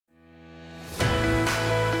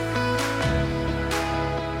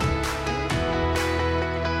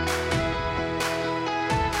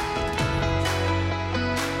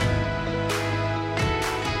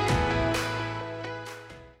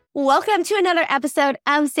Welcome to another episode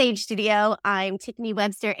of Sage Studio. I'm Tiffany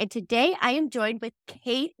Webster, and today I am joined with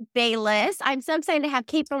Kate Bayless. I'm so excited to have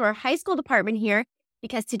Kate from our high school department here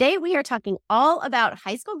because today we are talking all about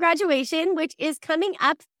high school graduation, which is coming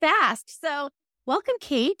up fast. So welcome,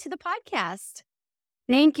 Kate, to the podcast.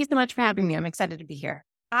 Thank you so much for having me. I'm excited to be here.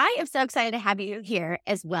 I am so excited to have you here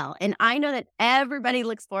as well. And I know that everybody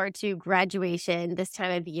looks forward to graduation this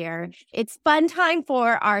time of year. It's fun time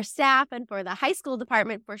for our staff and for the high school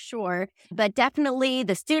department for sure. But definitely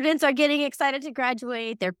the students are getting excited to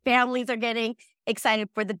graduate. Their families are getting excited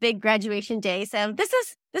for the big graduation day. So this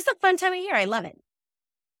is a fun time of year. I love it.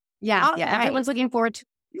 Yeah. Everyone's looking forward to.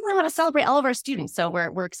 We want to celebrate all of our students. So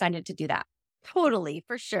we're excited to do that. Totally,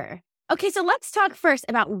 for sure. Okay, so let's talk first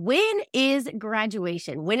about when is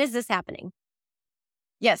graduation? When is this happening?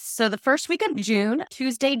 Yes, so the first week of June,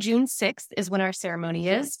 Tuesday, June 6th is when our ceremony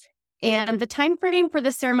is. And the time frame for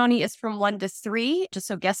the ceremony is from 1 to 3, just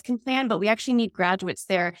so guests can plan. But we actually need graduates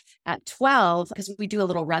there at 12 because we do a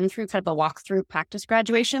little run through, kind of a walkthrough practice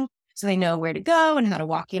graduation. So they know where to go and how to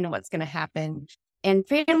walk in and what's going to happen. And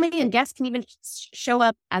family and guests can even show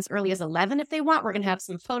up as early as 11 if they want. We're going to have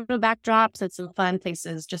some photo backdrops and some fun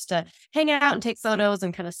places just to hang out and take photos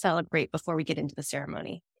and kind of celebrate before we get into the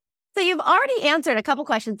ceremony. So you've already answered a couple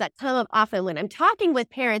questions that come up often when I'm talking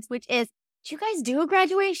with parents, which is, do you guys do a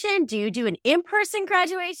graduation? Do you do an in-person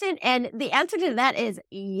graduation? And the answer to that is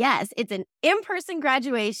yes, it's an in-person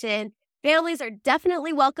graduation. Families are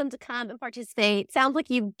definitely welcome to come and participate. Sounds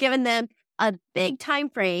like you've given them a big time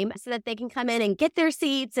frame so that they can come in and get their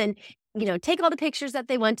seats and, take all the pictures that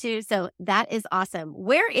they want to. So that is awesome.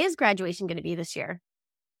 Where is graduation going to be this year?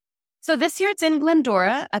 So this year it's in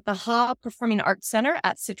Glendora at the Hall Performing Arts Center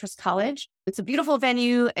at Citrus College. It's a beautiful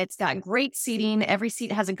venue. It's got great seating. Every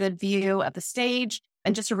seat has a good view of the stage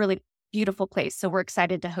and just a really beautiful place. So we're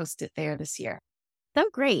excited to host it there this year. So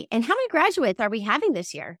great. And how many graduates are we having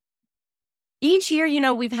this year? Each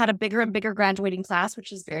year, we've had a bigger and bigger graduating class,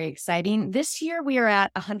 which is very exciting. This year, we are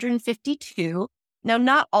at 152. Now,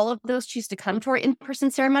 not all of those choose to come to our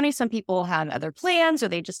in-person ceremony. Some people have other plans or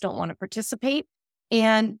they just don't want to participate.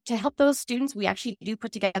 And to help those students, we actually do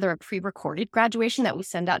put together a pre-recorded graduation that we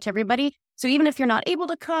send out to everybody. So even if you're not able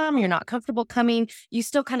to come, you're not comfortable coming, you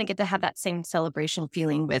still kind of get to have that same celebration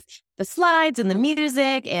feeling with the slides and the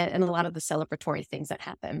music and a lot of the celebratory things that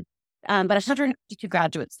happen. But 152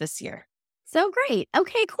 graduates this year. So great.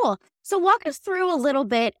 Okay, cool. So walk us through a little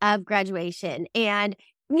bit of graduation and,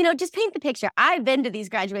 just paint the picture. I've been to these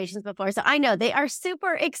graduations before, so I know they are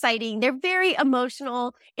super exciting. They're very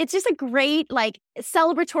emotional. It's just a great,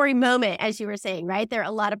 celebratory moment, as you were saying, right? They're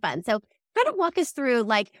a lot of fun. So kind of walk us through,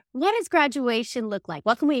 what does graduation look like?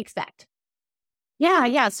 What can we expect?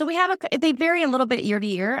 Yeah. So we have they vary a little bit year to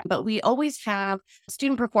year, but we always have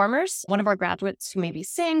student performers. One of our graduates who maybe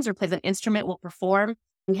sings or plays an instrument will perform.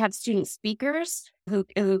 We have student speakers who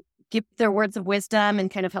give their words of wisdom and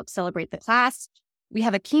kind of help celebrate the class. We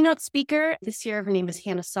have a keynote speaker. This year, her name is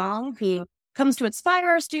Hannah Song, who comes to inspire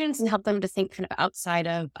our students and help them to think kind of outside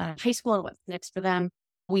of high school and what's next for them.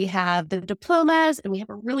 We have the diplomas, and we have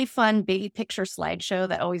a really fun baby picture slideshow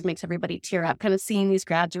that always makes everybody tear up, kind of seeing these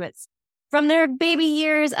graduates from their baby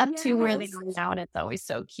years up to where they are now, and it's always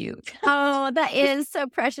so cute. Oh, that is so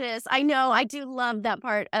precious. I know. I do love that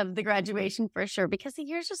part of the graduation for sure, because the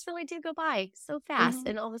years just really do go by so fast.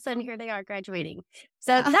 And all of a sudden, here they are graduating.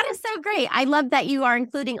 So that is so great. I love that you are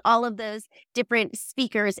including all of those different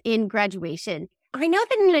speakers in graduation. I know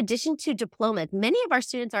that in addition to diplomas, many of our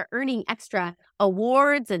students are earning extra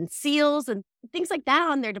awards and seals and things like that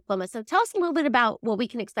on their diploma. So tell us a little bit about what we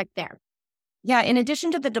can expect there. Yeah, in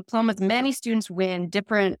addition to the diplomas, many students win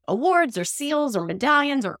different awards or seals or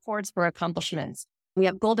medallions or awards for accomplishments. We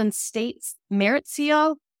have Golden State's Merit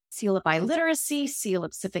Seal, Seal of Biliteracy, Seal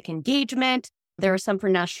of Civic Engagement. There are some for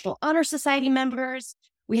National Honor Society members.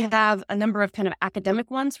 We have a number of kind of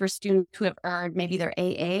academic ones for students who have earned maybe their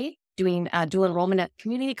AA, doing dual enrollment at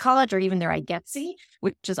community college, or even their IGETC,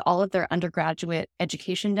 which is all of their undergraduate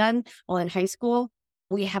education done while in high school.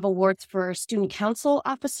 We have awards for student council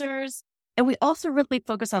officers. And we also really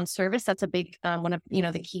focus on service. That's a big one of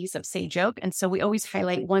the keys of Sage Oak. And so we always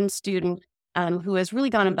highlight one student who has really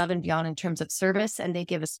gone above and beyond in terms of service, and they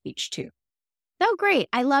give a speech too. So great.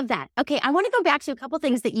 I love that. Okay, I want to go back to a couple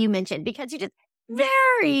things that you mentioned, because you just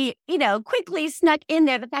very, quickly snuck in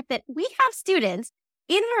there the fact that we have students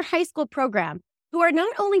in our high school program who are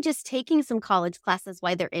not only just taking some college classes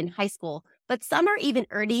while they're in high school, but some are even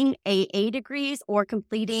earning AA degrees or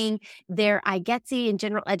completing their IGETC and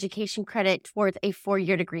general education credit towards a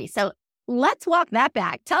 4-year degree. So let's walk that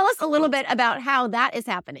back. Tell us a little bit about how that is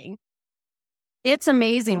happening. It's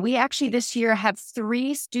amazing. We actually this year have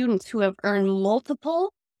 3 students who have earned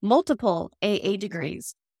multiple AA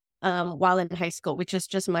degrees while in high school, which is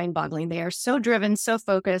just mind-boggling. They are so driven, so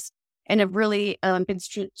focused, and have really been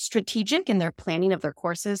strategic in their planning of their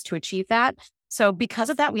courses to achieve that. So because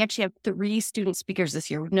of that, we actually have 3 student speakers this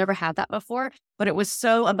year. We've never had that before, but it was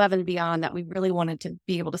so above and beyond that we really wanted to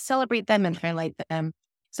be able to celebrate them and highlight them.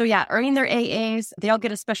 So yeah, earning their AAs, they all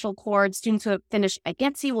get a special cord. Students who have finished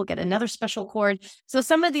IGETC will get another special cord. So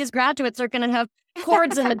some of these graduates are going to have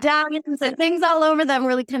cords and medallions and things all over them,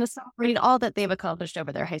 really kind of celebrating all that they've accomplished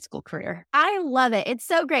over their high school career. I love it. It's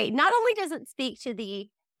so great. Not only does it speak to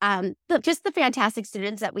just the fantastic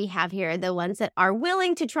students that we have here, the ones that are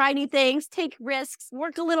willing to try new things, take risks,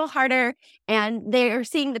 work a little harder, and they're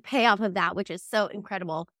seeing the payoff of that, which is so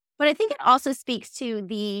incredible. But I think it also speaks to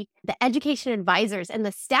the education advisors and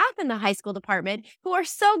the staff in the high school department who are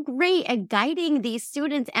so great at guiding these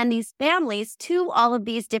students and these families to all of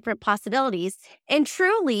these different possibilities and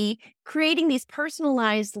truly creating these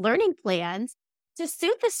personalized learning plans to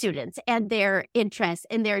suit the students and their interests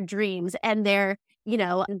and their dreams and their,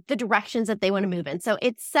 the directions that they want to move in. So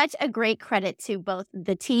it's such a great credit to both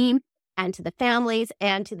the team and to the families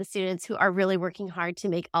and to the students who are really working hard to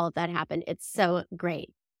make all of that happen. It's so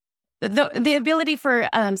great. The ability for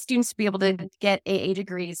students to be able to get AA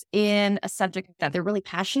degrees in a subject that they're really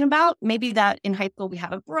passionate about, maybe that in high school we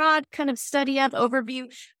have a broad kind of study of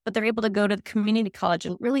overview, but they're able to go to the community college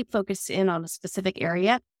and really focus in on a specific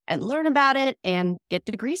area and learn about it and get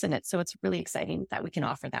degrees in it. So it's really exciting that we can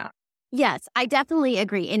offer that. Yes, I definitely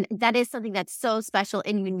agree. And that is something that's so special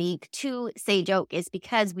and unique to Sage Oak is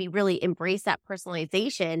because we really embrace that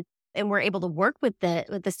personalization and we're able to work with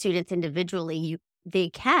the students individually.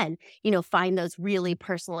 They can, find those really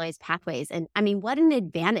personalized pathways. And I mean, what an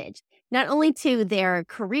advantage, not only to their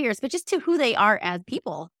careers, but just to who they are as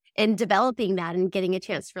people and developing that and getting a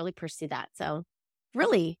chance to really pursue that. So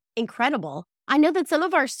really incredible. I know that some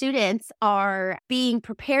of our students are being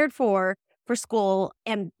prepared for school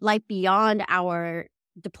and life beyond our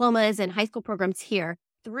diplomas and high school programs here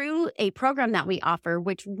through a program that we offer,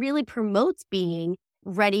 which really promotes being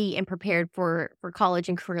ready and prepared for college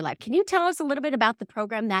and career life. Can you tell us a little bit about the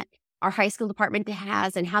program that our high school department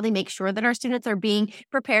has and how they make sure that our students are being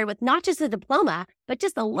prepared with not just a diploma, but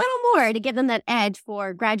just a little more to give them that edge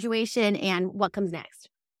for graduation and what comes next?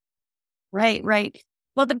 Right.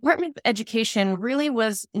 Well, the Department of Education really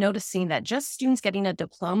was noticing that just students getting a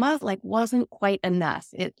diploma wasn't quite enough.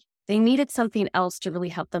 They needed something else to really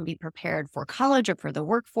help them be prepared for college or for the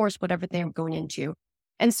workforce, whatever they were going into.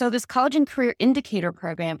 And so this College and Career Indicator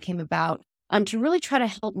program came about to really try to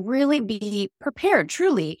help really be prepared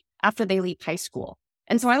truly after they leave high school.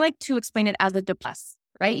 And so I like to explain it as a diploma,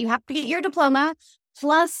 right? You have to get your diploma,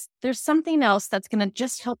 plus there's something else that's going to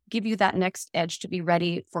just help give you that next edge to be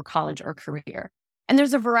ready for college or career. And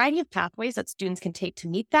there's a variety of pathways that students can take to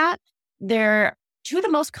meet that. Two of the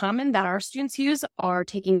most common that our students use are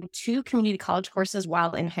taking 2 community college courses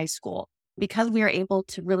while in high school. Because we are able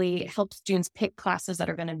to really help students pick classes that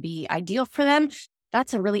are going to be ideal for them,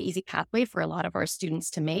 that's a really easy pathway for a lot of our students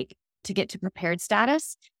to make to get to prepared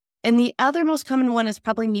status. And the other most common one is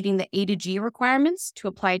probably meeting the A to G requirements to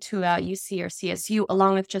apply to a UC or CSU,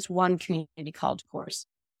 along with just 1 community college course.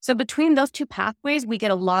 So between those 2 pathways, we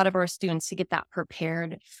get a lot of our students to get that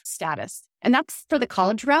prepared status. And that's for the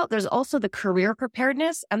college route. There's also the career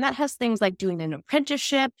preparedness, and that has things like doing an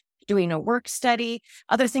apprenticeship, doing a work study,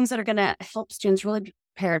 other things that are going to help students really be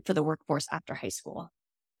prepared for the workforce after high school.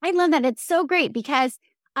 I love that. It's so great because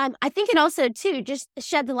I think it also, too, just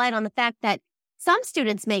shed the light on the fact that some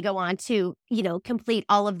students may go on to, complete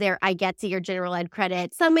all of their IGETC or general ed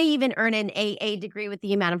credit. Some may even earn an AA degree with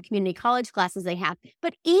the amount of community college classes they have.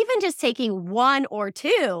 But even just taking 1 or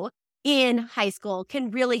 2 in high school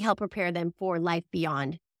can really help prepare them for life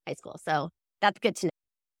beyond high school. So that's good to know.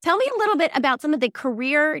 Tell me a little bit about some of the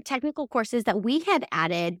career technical courses that we have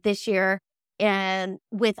added this year and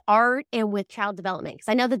with art and with child development,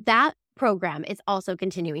 because I know that program is also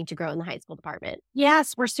continuing to grow in the high school department.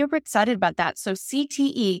 Yes, we're super excited about that. So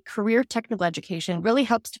CTE, Career Technical Education, really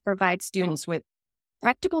helps to provide students with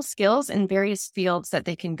practical skills in various fields that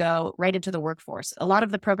they can go right into the workforce. A lot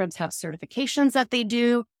of the programs have certifications that they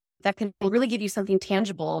do that can really give you something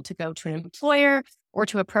tangible to go to an employer or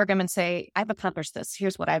to a program and say, I've accomplished this.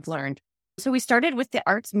 Here's what I've learned. So we started with the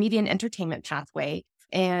arts, media, and entertainment pathway.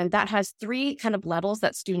 And that has 3 kind of levels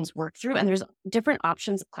that students work through. And there's different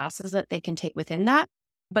options of classes that they can take within that.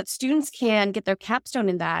 But students can get their capstone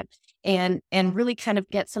in that and really kind of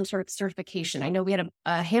get some sort of certification. I know we had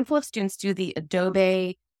a handful of students do the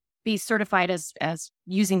Adobe, be certified as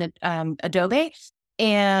using Adobe.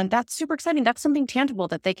 And that's super exciting. That's something tangible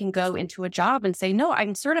that they can go into a job and say, no,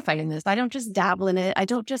 I'm certified in this. I don't just dabble in it. I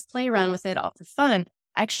don't just play around with it all for fun.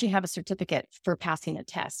 I actually have a certificate for passing a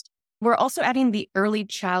test. We're also adding the early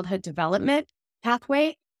childhood development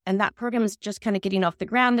pathway. And that program is just kind of getting off the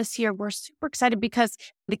ground this year. We're super excited because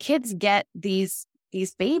the kids get these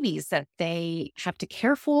babies that they have to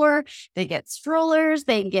care for. They get strollers,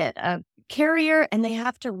 they get a carrier, and they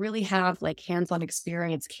have to really have like hands-on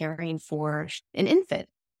experience caring for an infant.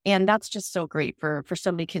 And that's just so great for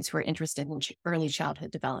so many kids who are interested in early childhood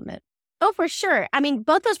development. Oh, for sure. I mean,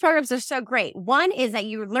 both those programs are so great. One is that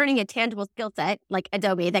you're learning a tangible skill set like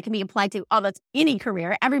Adobe that can be applied to almost any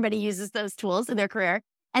career. Everybody uses those tools in their career.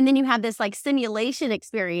 And then you have this like simulation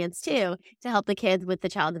experience too to help the kids with the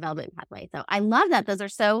child development pathway. So I love that. Those are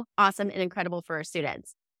so awesome and incredible for our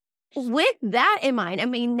students. With that in mind, I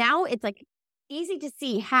mean, now it's like easy to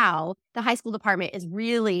see how the high school department is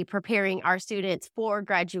really preparing our students for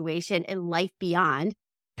graduation and life beyond.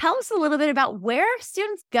 Tell us a little bit about where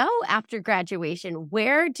students go after graduation.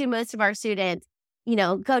 Where do most of our students,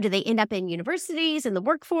 go? Do they end up in universities, in the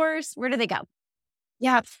workforce? Where do they go?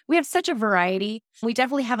 Yeah, we have such a variety. We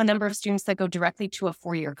definitely have a number of students that go directly to a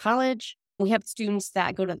 4-year college. We have students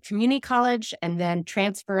that go to community college and then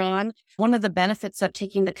transfer on. One of the benefits of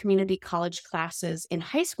taking the community college classes in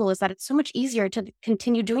high school is that it's so much easier to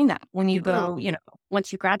continue doing that when you go,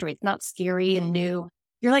 once you graduate. It's not scary and new.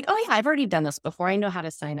 You're like, oh yeah, I've already done this before. I know how to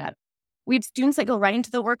sign up. We have students that go right into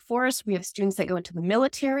the workforce. We have students that go into the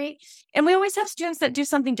military. And we always have students that do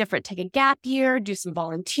something different, take a gap year, do some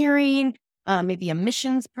volunteering, maybe a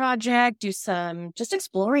missions project, do some just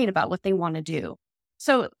exploring about what they want to do.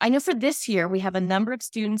 So I know for this year, we have a number of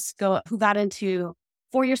students who got into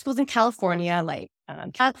 4-year schools in California, like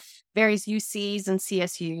various UCs and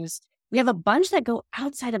CSUs. We have a bunch that go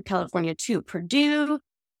outside of California too, Purdue,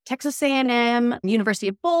 Texas A&M, University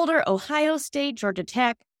of Boulder, Ohio State, Georgia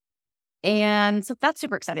Tech. And so that's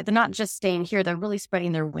super exciting. They're not just staying here, they're really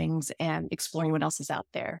spreading their wings and exploring what else is out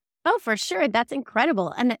there. Oh, for sure. That's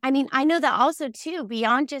incredible. And I mean, I know that also too,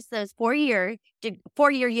 beyond just those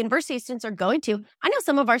 4-year university students are going to, I know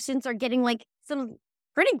some of our students are getting like some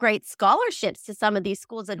pretty great scholarships to some of these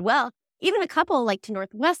schools as well. Even a couple like to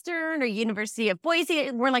Northwestern or University of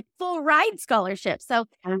Boise were like full ride scholarships. So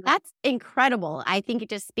that's incredible. I think it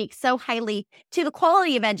just speaks so highly to the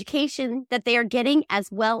quality of education that they are getting, as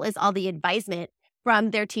well as all the advisement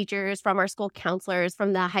from their teachers, from our school counselors,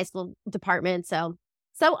 from the high school department. So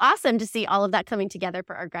awesome to see all of that coming together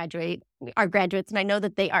for our graduates. And I know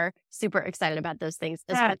that they are super excited about those things.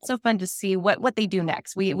 Yeah, it's so fun to see what they do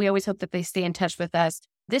next. We always hope that they stay in touch with us.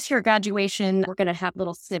 This year graduation, we're going to have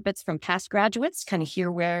little snippets from past graduates, kind of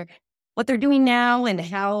hear what they're doing now and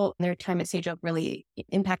how their time at Sage Oak really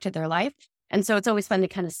impacted their life. And so it's always fun to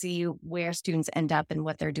kind of see where students end up and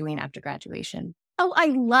what they're doing after graduation. Oh, I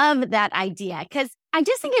love that idea because I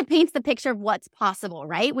just think it paints the picture of what's possible,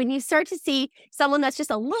 right? When you start to see someone that's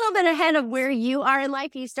just a little bit ahead of where you are in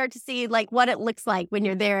life, you start to see like what it looks like when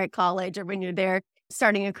you're there at college or when you're there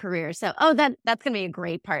starting a career. So, that's going to be a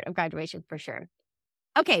great part of graduation for sure.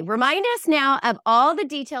 Okay, remind us now of all the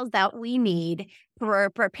details that we need for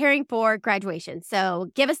preparing for graduation.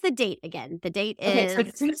 So give us the date again. The date is...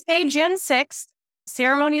 Okay, so Tuesday, Jan 6th.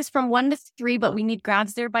 Ceremony is from 1 to 3, but we need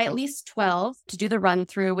grads there by at least 12 to do the run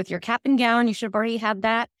through with your cap and gown. You should have already had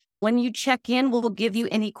that. When you check in, we'll give you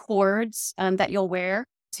any cords that you'll wear.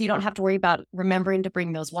 So you don't have to worry about remembering to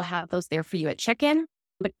bring those. We'll have those there for you at check-in.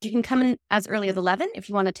 But you can come in as early as 11 if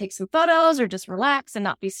you want to take some photos or just relax and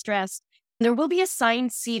not be stressed. There will be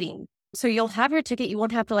assigned seating. So you'll have your ticket. You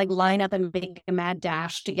won't have to line up and make a mad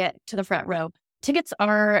dash to get to the front row.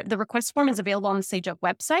 The request form is available on the Sage Oak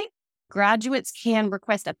website. Graduates can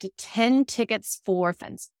request up to 10 tickets for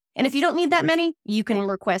friends. And if you don't need that many, you can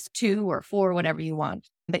request 2 or 4, whatever you want.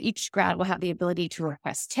 But each grad will have the ability to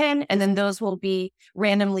request 10, and then those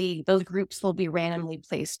groups will be randomly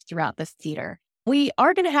placed throughout the theater. We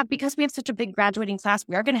are going to have, because we have such a big graduating class,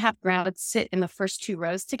 we are going to have grads sit in the first 2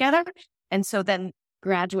 rows together. And so then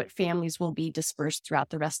graduate families will be dispersed throughout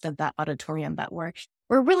the rest of that auditorium. But we're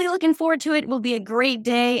really looking forward to it. It will be a great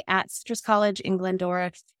day at Citrus College in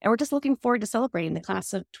Glendora. And we're just looking forward to celebrating the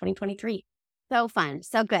class of 2023. So fun.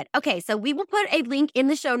 So good. Okay. So we will put a link in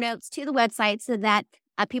the show notes to the website so that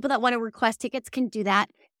people that want to request tickets can do that.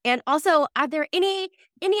 And also, are there any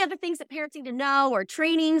other things that parents need to know or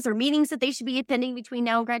trainings or meetings that they should be attending between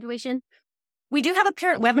now and graduation? We do have a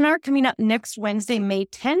parent webinar coming up next Wednesday, May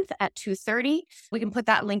 10th at 2:30. We can put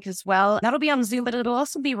that link as well. That'll be on Zoom, but it'll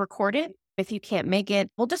also be recorded. If you can't make it,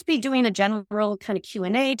 we'll just be doing a general kind of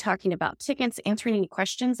Q&A, talking about tickets, answering any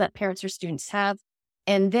questions that parents or students have.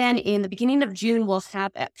 And then in the beginning of June, we'll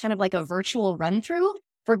have kind of like a virtual run through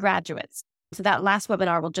for graduates. So that last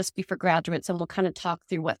webinar will just be for graduates, and we'll kind of talk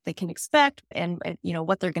through what they can expect and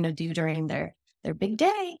what they're going to do during their big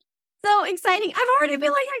day. So exciting. I'm already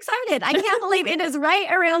feeling excited. I can't believe it is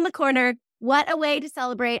right around the corner. What a way to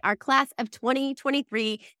celebrate our class of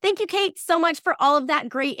 2023. Thank you, Kate, so much for all of that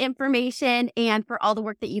great information and for all the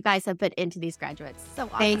work that you guys have put into these graduates. So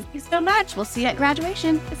awesome. Thank you so much. We'll see you at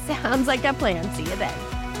graduation. Sounds like a plan. See you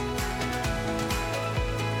then.